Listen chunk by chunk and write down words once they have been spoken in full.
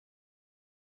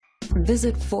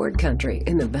Visit Ford Country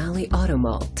in the Valley Auto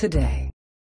Mall today.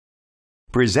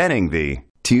 Presenting the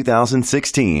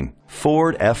 2016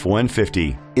 Ford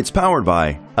F-150. It's powered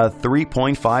by a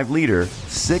 3.5-liter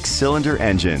 6-cylinder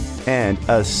engine and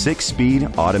a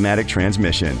 6-speed automatic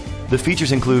transmission. The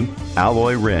features include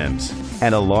alloy rims,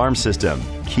 an alarm system,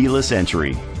 keyless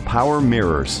entry, power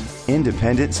mirrors,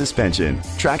 independent suspension,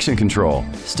 traction control,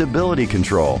 stability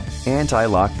control,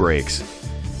 anti-lock brakes.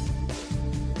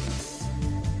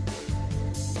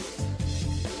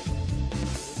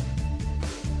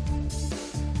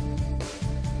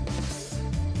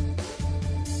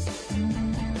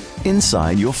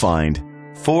 Inside you'll find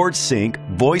Ford Sync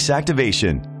voice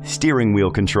activation, steering wheel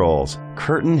controls,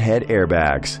 curtain head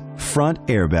airbags, front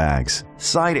airbags,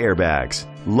 side airbags,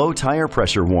 low tire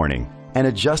pressure warning, an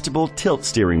adjustable tilt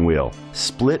steering wheel,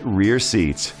 split rear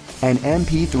seats, an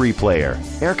MP3 player,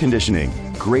 air conditioning.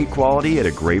 Great quality at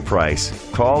a great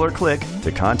price. Call or click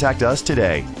to contact us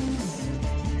today.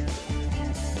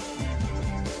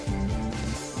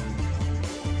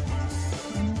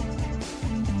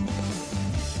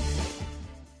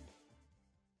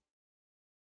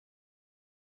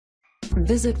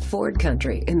 Visit Ford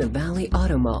Country in the Valley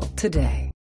Auto Mall today.